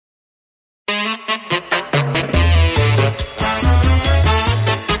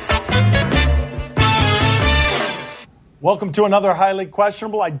Welcome to another highly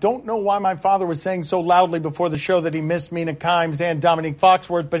questionable. I don't know why my father was saying so loudly before the show that he missed Mina Kimes and Dominique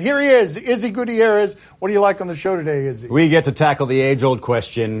Foxworth, but here he is, Izzy Gutierrez. What do you like on the show today, Izzy? We get to tackle the age-old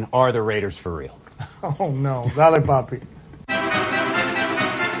question, are the Raiders for real? Oh, no. Dale, Papi.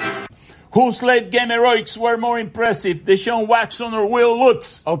 Whose late game heroics were more impressive, Deshaun Watson or Wil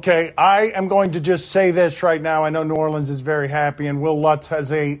Lutz? Okay, I am going to just say this right now. I know New Orleans is very happy, and Wil Lutz has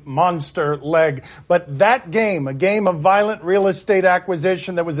a monster leg. But that game, a game of violent real estate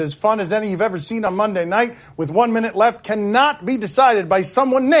acquisition that was as fun as any you've ever seen on Monday night, with 1 minute left, cannot be decided by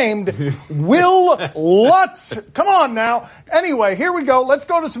someone named Wil Lutz. Come on now. Anyway, here we go. Let's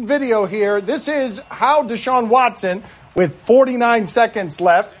go to some video here. This is how Deshaun Watson, with 49 seconds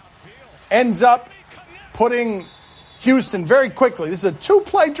left, ends up putting Houston very quickly. This is a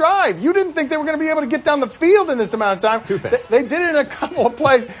two-play drive. You didn't think they were going to be able to get down the field in this amount of time. Too fast. They did it in a couple of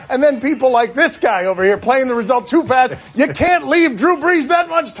plays, and then people like this guy over here playing the result too fast. You can't leave Drew Brees that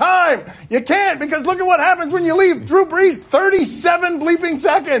much time. You can't, because look at what happens when you leave Drew Brees 37 bleeping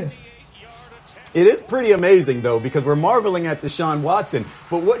seconds. It is pretty amazing, though, because we're marveling at Deshaun Watson.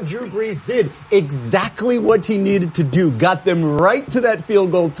 But what Drew Brees did, exactly what he needed to do, got them right to that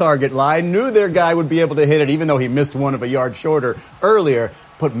field goal target line, knew their guy would be able to hit it, even though he missed one of a yard shorter earlier.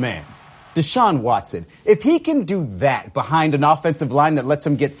 But, man, Deshaun Watson, if he can do that behind an offensive line that lets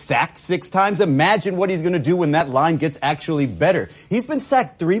him get sacked 6 times, imagine what he's going to do when that line gets actually better. He's been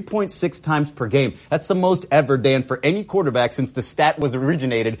sacked 3.6 times per game. That's the most ever, Dan, for any quarterback since the stat was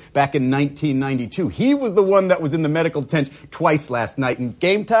originated back in 1992. He was the one that was in the medical tent twice last night. In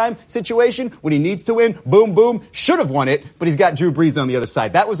game time situation, when he needs to win, boom, boom, should have won it, but he's got Drew Brees on the other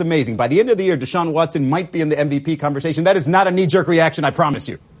side. That was amazing. By the end of the year, Deshaun Watson might be in the MVP conversation. That is not a knee-jerk reaction, I promise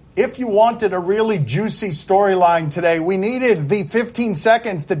you. If you wanted a really juicy storyline today, we needed the 15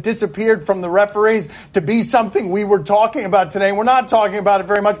 seconds that disappeared from the referees to be something we were talking about today. We're not talking about it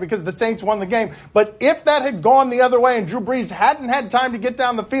very much because the Saints won the game. But if that had gone the other way and Drew Brees hadn't had time to get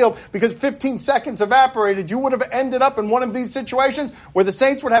down the field because 15 seconds evaporated, you would have ended up in one of these situations where the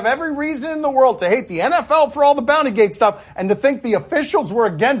Saints would have every reason in the world to hate the NFL for all the Bounty Gate stuff and to think the officials were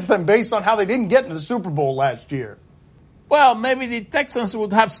against them based on how they didn't get into the Super Bowl last year. Well, maybe the Texans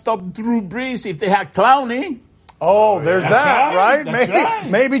would have stopped Drew Brees if they had Clowney. Oh, there's that,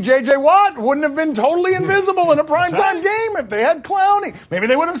 right? Maybe J.J. Watt wouldn't have been totally invisible in a primetime game if they had Clowney. Maybe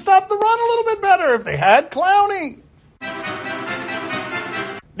they would have stopped the run a little bit better if they had Clowney.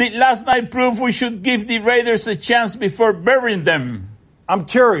 Did last night prove we should give the Raiders a chance before burying them? I'm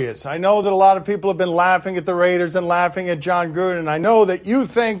curious. I know that a lot of people have been laughing at the Raiders and laughing at John Gruden. I know that you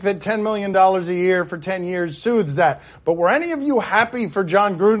think that $10 million a year for 10 years soothes that. But were any of you happy for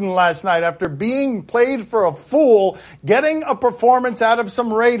John Gruden last night after being played for a fool, getting a performance out of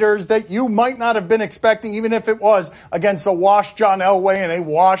some Raiders that you might not have been expecting, even if it was against a washed John Elway and a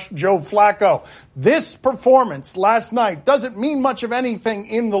washed Joe Flacco? This performance last night doesn't mean much of anything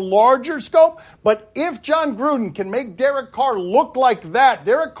in the larger scope, but if John Gruden can make Derek Carr look like that,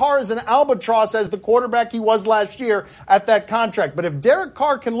 Derek Carr is an albatross as the quarterback he was last year at that contract. But if Derek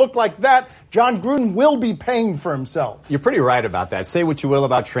Carr can look like that, John Gruden will be paying for himself. You're pretty right about that. Say what you will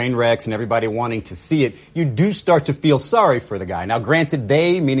about train wrecks and everybody wanting to see it. You do start to feel sorry for the guy. Now, granted,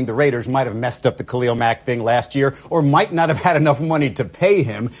 they, meaning the Raiders, might have messed up the Khalil Mack thing last year or might not have had enough money to pay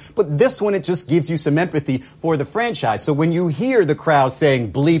him. But this one, it just gives you some empathy for the franchise. So when you hear the crowd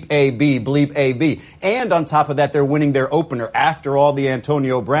saying bleep AB, and on top of that, they're winning their opener after all the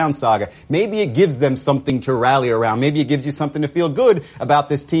Antonio Brown saga, maybe it gives them something to rally around. Maybe it gives you something to feel good about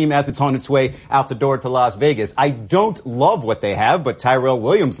this team as it's on its way out the door to Las Vegas. I don't love what they have, but Tyrell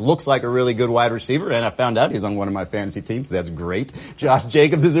Williams looks like a really good wide receiver, and I found out he's on one of my fantasy teams, so that's great. Josh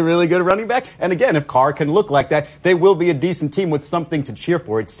Jacobs is a really good running back, and again, if Carr can look like that, they will be a decent team with something to cheer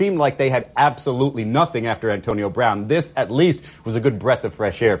for. It seemed like they had absolutely nothing after Antonio Brown. This, at least, was a good breath of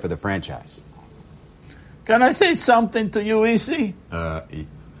fresh air for the franchise. Can I say something to you, Izzy?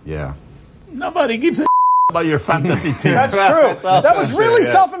 Yeah. Nobody gives a about your fantasy team. That's true. That was really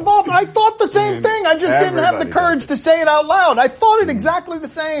self-involved. I thought the same thing. I just didn't have the courage to say it out loud. I thought it exactly the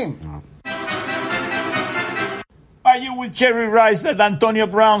same. Are you with Jerry Rice that Antonio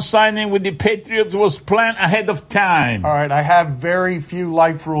Brown signing with the Patriots was planned ahead of time? All right, I have very few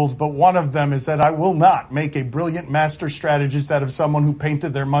life rules, but one of them is that I will not make a brilliant master strategist out of someone who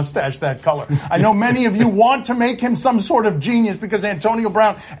painted their mustache that color. I know many of you want to make him some sort of genius because Antonio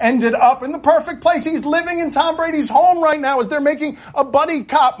Brown ended up in the perfect place. He's living in Tom Brady's home right now as they're making a buddy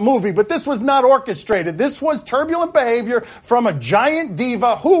cop movie, but this was not orchestrated. This was turbulent behavior from a giant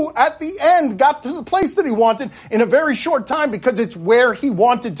diva who, at the end, got to the place that he wanted in a very very short time because it's where he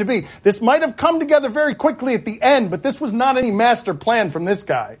wanted to be. This might have come together very quickly at the end, but this was not any master plan from this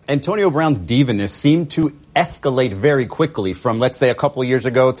guy. Antonio Brown's divaness seemed to escalate very quickly from, let's say, a couple of years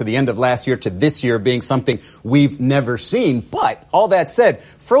ago to the end of last year to this year being something we've never seen. But all that said,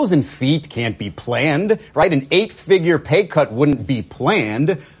 frozen feet can't be planned, right? An 8-figure pay cut wouldn't be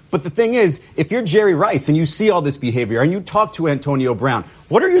planned. But the thing is, if you're Jerry Rice and you see all this behavior and you talk to Antonio Brown,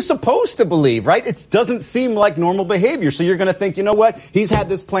 what are you supposed to believe, right? It doesn't seem like normal behavior. So you're going to think, you know what? He's had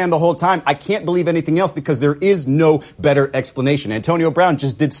this plan the whole time. I can't believe anything else because there is no better explanation. Antonio Brown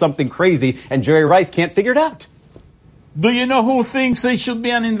just did something crazy and Jerry Rice can't figure it out. Do you know who thinks it should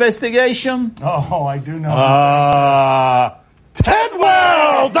be an investigation? Oh, I do know. Ted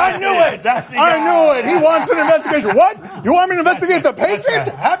Wells! I knew it! I knew it! He wants an investigation. What? You want me to investigate the Patriots?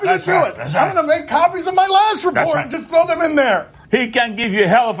 Happy to do it. I'm going to make copies of my last report and just throw them in there. He can give you a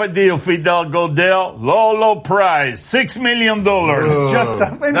hell of a deal, Fidel Godell. Low price. $6 million.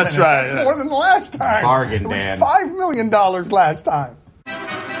 That's right. That's more than the last time. Bargain, it was man. $5 million last time.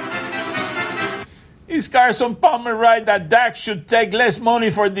 Is Carson Palmer right that Dak should take less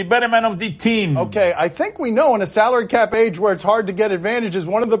money for the betterment of the team? Okay, I think we know in a salary cap age where it's hard to get advantages,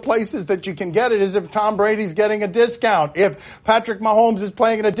 one of the places that you can get it is if Tom Brady's getting a discount, if Patrick Mahomes is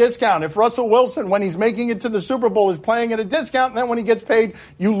playing at a discount, if Russell Wilson, when he's making it to the Super Bowl, is playing at a discount, and then when he gets paid,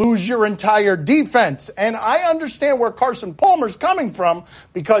 you lose your entire defense. And I understand where Carson Palmer's coming from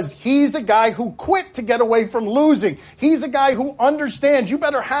because he's a guy who quit to get away from losing. He's a guy who understands you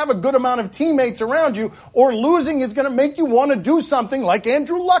better have a good amount of teammates around you or losing is going to make you want to do something like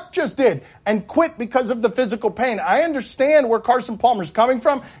Andrew Luck just did and quit because of the physical pain. I understand where Carson Palmer's coming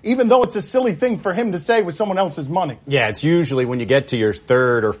from, even though it's a silly thing for him to say with someone else's money. Yeah, it's usually when you get to your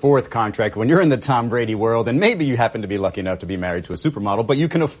third or fourth contract, when you're in the Tom Brady world, and maybe you happen to be lucky enough to be married to a supermodel, but you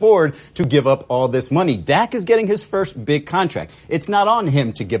can afford to give up all this money. Dak is getting his first big contract. It's not on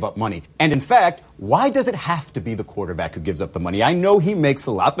him to give up money. And in fact, why does it have to be the quarterback who gives up the money? I know he makes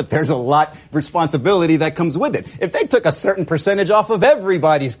a lot, but there's a lot of responsibility that comes with it. If they took a certain percentage off of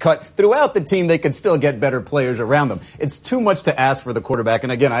everybody's cut throughout the team, they could still get better players around them. It's too much to ask for the quarterback.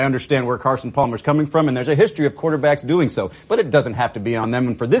 And again, I understand where Carson Palmer's coming from, and there's a history of quarterbacks doing so. But it doesn't have to be on them.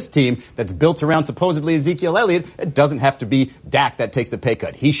 And for this team that's built around supposedly Ezekiel Elliott, it doesn't have to be Dak that takes the pay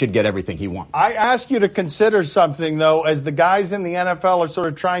cut. He should get everything he wants. I ask you to consider something, though, as the guys in the NFL are sort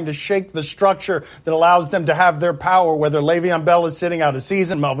of trying to shake the structure that allows them to have their power, whether Le'Veon Bell is sitting out a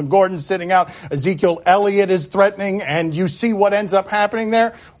season, Melvin Gordon's sitting out, Ezekiel Elliott is threatening, and you see what ends up happening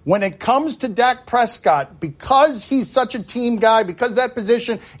there. When it comes to Dak Prescott, because he's such a team guy, because that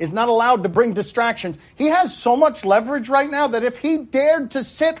position is not allowed to bring distractions, he has so much leverage right now that if he dared to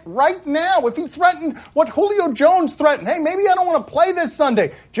sit right now, if he threatened what Julio Jones threatened, hey, maybe I don't want to play this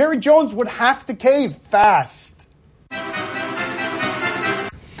Sunday, Jerry Jones would have to cave fast.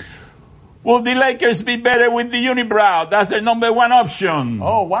 Will the Lakers be better with the unibrow? That's their number one option.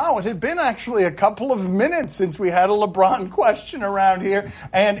 Oh, wow. It had been actually a couple of minutes since we had a LeBron question around here.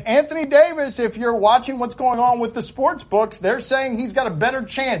 And Anthony Davis, if you're watching what's going on with the sports books, they're saying he's got a better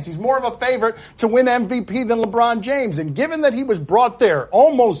chance. He's more of a favorite to win MVP than LeBron James. And given that he was brought there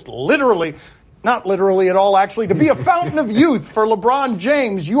almost literally, not literally at all, actually, to be a fountain of youth for LeBron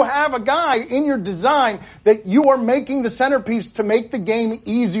James, you have a guy in your design that you are making the centerpiece to make the game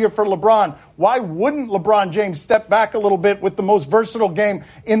easier for LeBron. Why wouldn't LeBron James step back a little bit with the most versatile game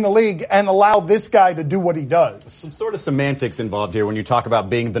in the league and allow this guy to do what he does? Some sort of semantics involved here when you talk about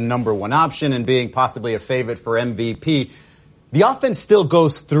being the number one option and being possibly a favorite for MVP. The offense still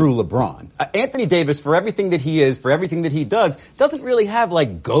goes through LeBron. Anthony Davis, for everything that he is, for everything that he does, doesn't really have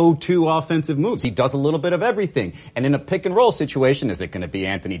like go-to offensive moves. He does a little bit of everything. And in a pick and roll situation, is it going to be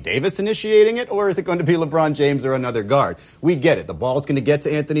Anthony Davis initiating it, or is it going to be LeBron James or another guard? We get it. The ball's going to get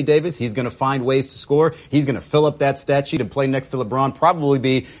to Anthony Davis. He's going to find ways to score. He's going to fill up that stat sheet and play next to LeBron, probably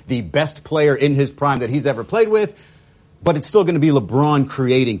be the best player in his prime that he's ever played with. But it's still going to be LeBron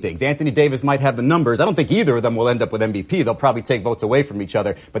creating things. Anthony Davis might have the numbers. I don't think either of them will end up with MVP. They'll probably take votes away from each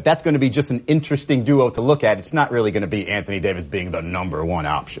other. But that's going to be just an interesting duo to look at. It's not really going to be Anthony Davis being the number one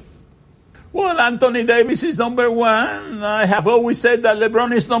option. Well, Anthony Davis is number one. I have always said that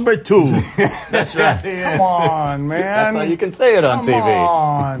LeBron is number two. That's right. Come on, man. That's how you can say it on TV. Come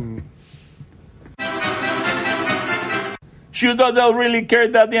on. Should Odell really care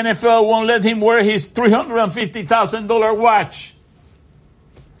that the NFL won't let him wear his $350,000 watch?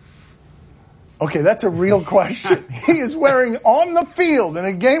 Okay, that's a real question. He is wearing on the field in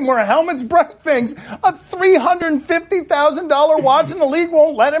a game where helmets break things a $350,000 watch, and the league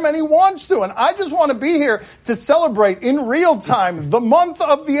won't let him, and he wants to. And I just want to be here to celebrate in real time the month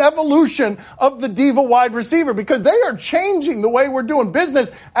of the evolution of the diva wide receiver, because they are changing the way we're doing business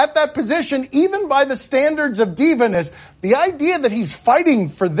at that position, even by the standards of divaness. The idea that he's fighting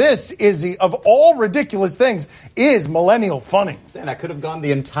for this, Izzy, of all ridiculous things, is millennial funny. Dan, I could have gone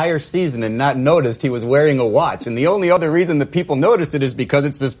the entire season and not noticed he was wearing a watch. And the only other reason that people noticed it is because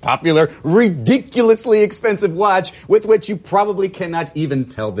it's this popular, ridiculously expensive watch with which you probably cannot even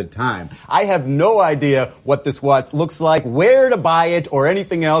tell the time. I have no idea what this watch looks like, where to buy it, or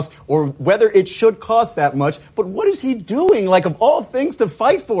anything else, or whether it should cost that much. But what is he doing, like, of all things to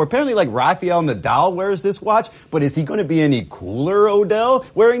fight for? Apparently, like, Rafael Nadal wears this watch, but is he going to be any cooler, Odell,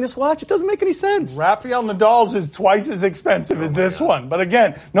 wearing this watch? It doesn't make any sense. Rafael Nadal's is twice as expensive as this one. But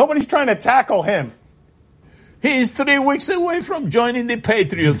again, nobody's trying to tackle him. He is 3 weeks away from joining the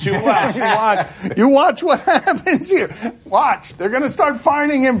Patriots. You watch. You watch what happens here. Watch. They're going to start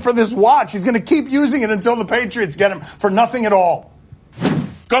fining him for this watch. He's going to keep using it until the Patriots get him for nothing at all.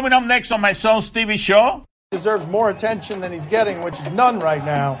 Coming up next on my son's TV show. Deserves more attention than he's getting, which is none right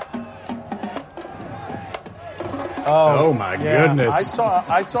now. Oh my goodness. I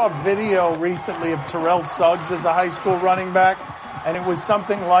saw a video recently of Terrell Suggs as a high school running back, and it was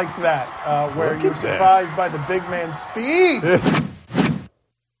something like that, where you're surprised by the big man's speed.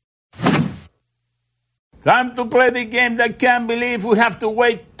 Time to play the game that can't believe we have to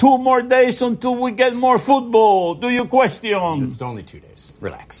wait 2 more days until we get more football. Do you question? It's only 2 days.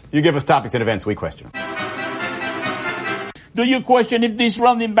 Relax. You give us topics and events, we question them. Do you question if this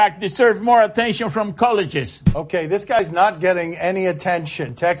running back deserves more attention from colleges? Okay, this guy's not getting any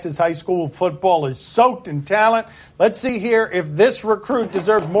attention. Texas high school football is soaked in talent. Let's see here if this recruit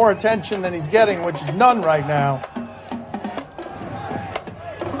deserves more attention than he's getting, which is none right now.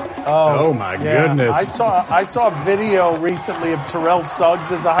 Oh my goodness. I saw a video recently of Terrell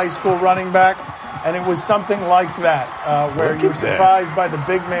Suggs as a high school running back, and it was something like that, where you're surprised by the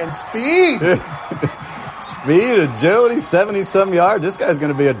big man's speed. Speed, agility, 70-some yards. This guy's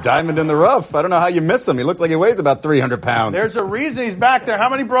going to be a diamond in the rough. I don't know how you miss him. He looks like he weighs about 300 pounds. There's a reason he's back there. How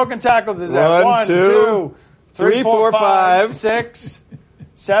many broken tackles is that? 1, 2, 3, 4, 5, 6,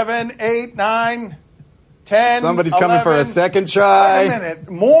 7, 8, 9, 10. Somebody's 11. coming for a second try. Wait a minute.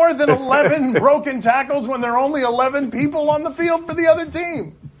 More than 11 broken tackles when there are only 11 people on the field for the other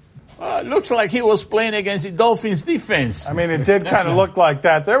team. Looks like he was playing against the Dolphins defense. I mean, it did kind of look like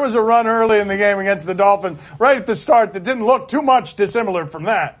that. There was a run early in the game against the Dolphins right at the start that didn't look too much dissimilar from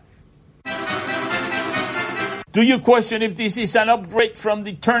that. Do you question if this is an upgrade from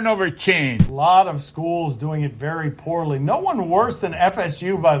the turnover chain? A lot of schools doing it very poorly. No one worse than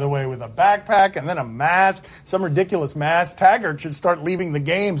FSU, by the way, with a backpack and then a mask, some ridiculous mask. Taggart should start leaving the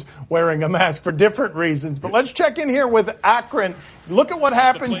games wearing a mask for different reasons. But let's check in here with Akron. Look at what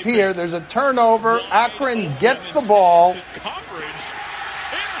happens here. There's a turnover. Akron gets the ball.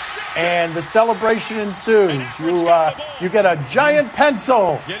 And the celebration ensues. You get a giant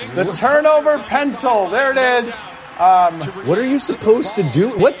pencil. The turnover pencil. There it is. What are you supposed to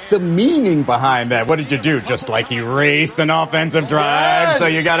do? What's the meaning behind that? What did you do? Just like erase an offensive drive, yes. So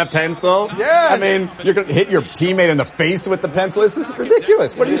you got a pencil? Yes. I mean, you're going to hit your teammate in the face with the pencil? This is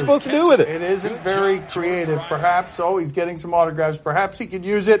ridiculous. What are you supposed to do with it? It isn't very creative. Perhaps, he's getting some autographs. Perhaps he could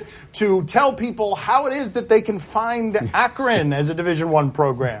use it to tell people how it is that they can find Akron as a Division I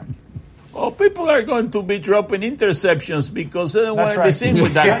program. Oh, people are going to be dropping interceptions because they don't want to be seen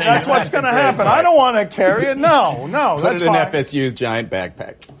with that thing. That's what's going to happen. I don't want to carry it. No, Put that's it in fine. FSU's giant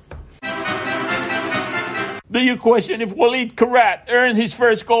backpack. Do you question if Walid Karat earned his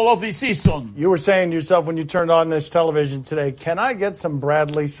first goal of the season? You were saying to yourself when you turned on this television today, can I get some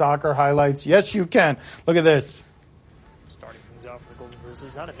Bradley soccer highlights? Yes, you can. Look at this. Starting things off for the Golden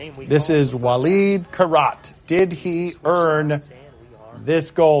Grizzlies. Not a name we This is Walid Karat. Did he earn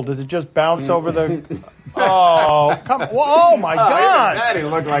this goal? Does it just bounce over the... Oh, come on. Oh, my God. That he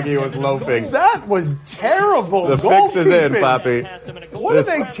looked like he was loafing. That was terrible. The fix is in, Papi. What are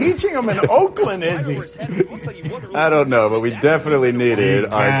they teaching him in Oakland, Izzy? I don't know, but we definitely needed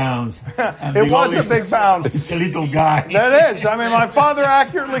Bounce. It was a big bounce. It's a little guy. That is. I mean, my father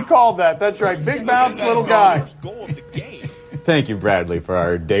accurately called that. That's right. Big bounce, little guy. Thank you, Bradley, for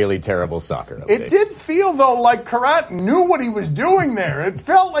our daily terrible soccer update. It did feel, though, like Karat knew what he was doing there. It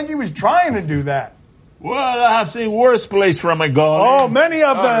felt like he was trying to do that. Well, I have seen worse plays from a goal. Oh, many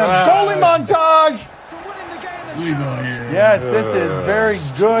of them. Right. Goalie montage. Yes, this is very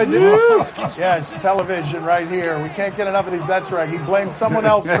good. Yes, television right here. We can't get enough of these. That's right. He blamed someone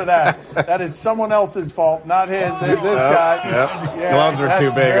else for that. That is someone else's fault, not his. There's this guy. Yep. Yeah, Gloves are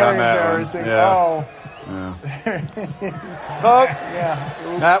too big on that embarrassing. one. Yeah. Oh. Oh, yeah.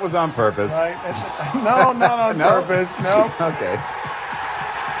 Oops. That was on purpose. Right. No, not on purpose. No. Okay.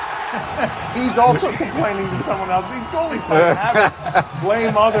 He's also complaining to someone else. These goalies don't have it.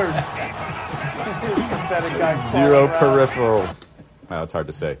 Blame others. Pathetic guy. Zero peripheral. Well, it's hard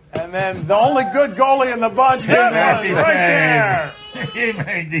to say. And then the only good goalie in the bunch, right there. He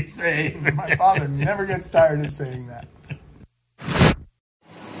made the save. My father never gets tired of saying that.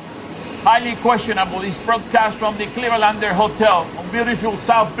 Highly questionable this broadcast from the Clevelander Hotel on beautiful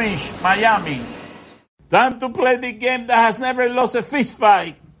South Beach, Miami. Time to play the game that has never lost a fist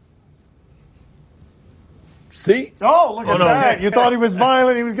fight. See? Oh, look at that. You thought he was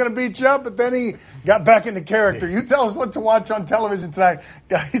violent, he was going to beat you up, but then he got back into character. You tell us what to watch on television tonight.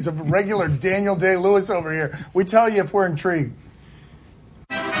 Yeah, he's a regular Daniel Day-Lewis over here. We tell you if we're intrigued.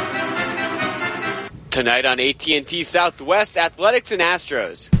 Tonight on AT&T Southwest, Athletics and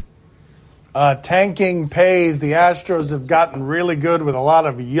Astros. Tanking pays. The Astros have gotten really good with a lot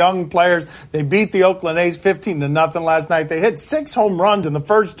of young players. They beat the Oakland A's 15-0 last night. They hit 6 home runs in the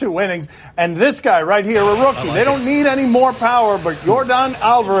first 2 innings. And this guy right here, a rookie, they don't need any more power, but Yordan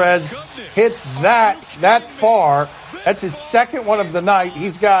Alvarez hits that far. That's his second one of the night.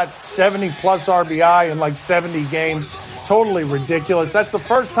 He's got 70-plus RBI in like 70 games. Totally ridiculous. That's the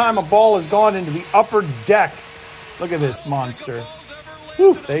first time a ball has gone into the upper deck. Look at this monster.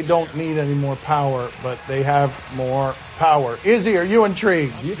 Whew, they don't need any more power, but they have more power. Izzy, are you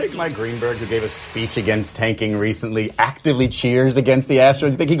intrigued? Do you think Mike Greenberg, who gave a speech against tanking recently, actively cheers against the Astros? Do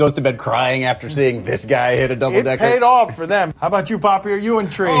you think he goes to bed crying after seeing this guy hit a double-decker? It paid off for them. How about you, Papi? Are you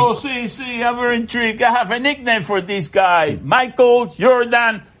intrigued? Oh, see, I'm very intrigued. I have a nickname for this guy, Michael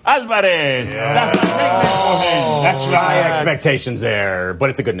Jordan Alvarez. Yeah. That's my nickname for him. That's High right. expectations there, but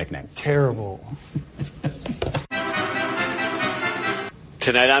it's a good nickname. Terrible.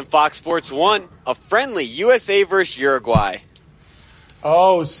 Tonight on Fox Sports 1, a friendly USA versus Uruguay.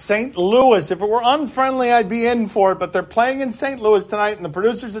 Oh, St. Louis. If it were unfriendly, I'd be in for it, but they're playing in St. Louis tonight, and the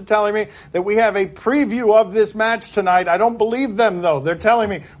producers are telling me that we have a preview of this match tonight. I don't believe them, though. They're telling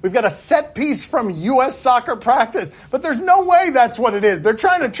me we've got a set piece from U.S. soccer practice, but there's no way that's what it is. They're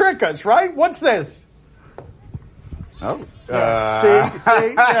trying to trick us, right? What's this? Oh. Yeah,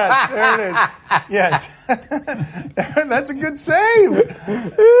 see? Yes, there it is. Yes. That's a good save.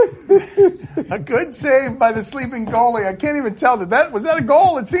 A good save by the sleeping goalie. I can't even tell. Was that a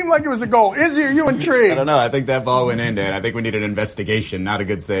goal? It seemed like it was a goal. Izzy, are you intrigued? I don't know. I think that ball went in, Dan. I think we need an investigation, not a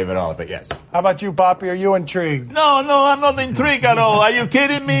good save at all, but yes. How about you, Papi? Are you intrigued? No, I'm not intrigued at all. Are you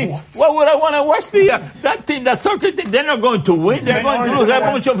kidding me? Why would I want to watch that team, that soccer team? They're not going to win. They're going to lose. They're a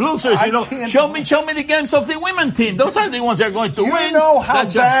bunch of losers. Show me the games of the women team. Those are the ones that are going to win. You know how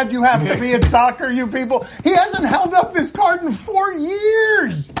bad you have to be at soccer, you people. He hasn't held up this card in 4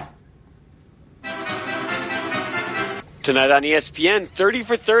 years. Tonight on ESPN, 30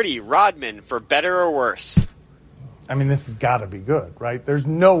 for 30, Rodman for better or worse. I mean, this has got to be good, right? There's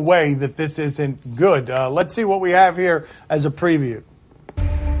no way that this isn't good. Let's see what we have here as a preview.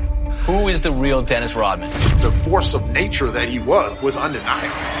 Who is the real Dennis Rodman? The force of nature that he was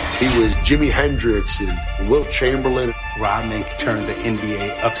undeniable. He was Jimi Hendrix and Wilt Chamberlain. Rodman turned the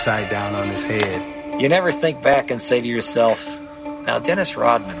NBA upside down on his head. You never think back and say to yourself, now Dennis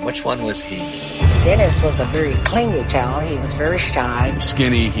Rodman, which one was he? Dennis was a very clingy child. He was very shy.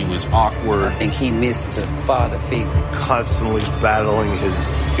 Skinny, he was awkward. I think he missed a father figure. Constantly battling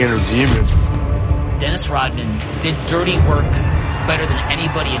his inner demons. Dennis Rodman did dirty work better than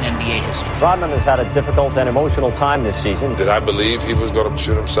anybody in NBA history. Rodman has had a difficult and emotional time this season. Did I believe he was going to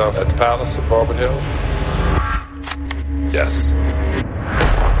shoot himself at the Palace at Bourbon Hills? Yes.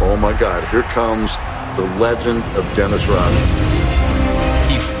 Oh my God, here comes the legend of Dennis Rodman.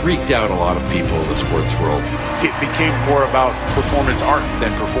 He freaked out a lot of people in the sports world. It became more about performance art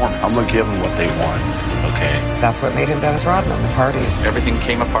than performance. I'm going to give them what they want, okay? That's what made him Dennis Rodman, the parties. Everything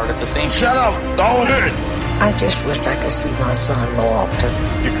came apart at the same time. Shut up! Don't hit it! I just wished I could see my son more often.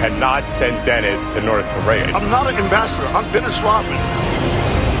 You cannot send Dennis to North Korea. I'm not an ambassador. I'm Dennis Rodman.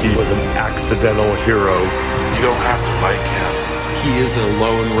 He was an accidental hero. You don't have to like him. He is a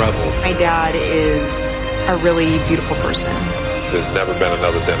lone rebel. My dad is a really beautiful person. There's never been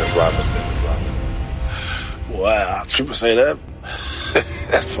another Dennis Rodman. Wow, people say that?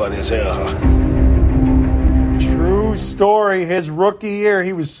 That's funny as hell, huh? True True story. His rookie year,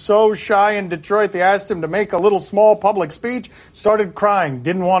 he was so shy in Detroit. They asked him to make a little small public speech, started crying,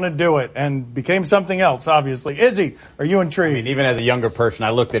 didn't want to do it, and became something else, obviously. Izzy, are you intrigued? I mean, even as a younger person,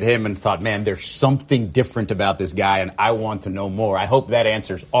 I looked at him and thought, man, there's something different about this guy, and I want to know more. I hope that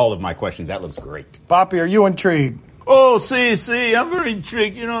answers all of my questions. That looks great. Papi, are you intrigued? Oh, see, I'm very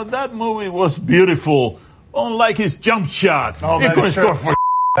intrigued. You know, that movie was beautiful. Unlike his jump shot. Oh, he couldn't score for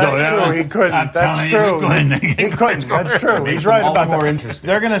That's true. He couldn't. That's true. He couldn't. That's true. He's right about that. Interesting.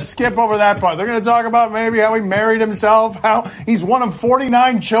 They're going to skip over that part. They're going to talk about maybe how he married himself, how he's one of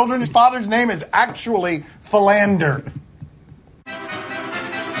 49 children. His father's name is actually Philander.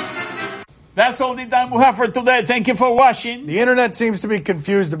 That's all the time we have for today. Thank you for watching. The internet seems to be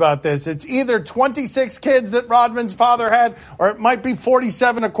confused about this. It's either 26 kids that Rodman's father had, or it might be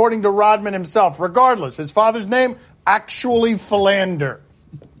 47 according to Rodman himself. Regardless, his father's name, actually Philander.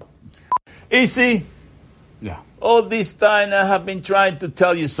 Easy. Yeah. All this time I have been trying to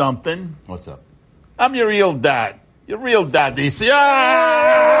tell you something. What's up? I'm your real dad. Your real dad, Easy. I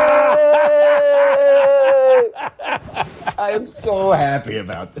am so happy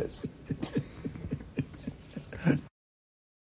about this.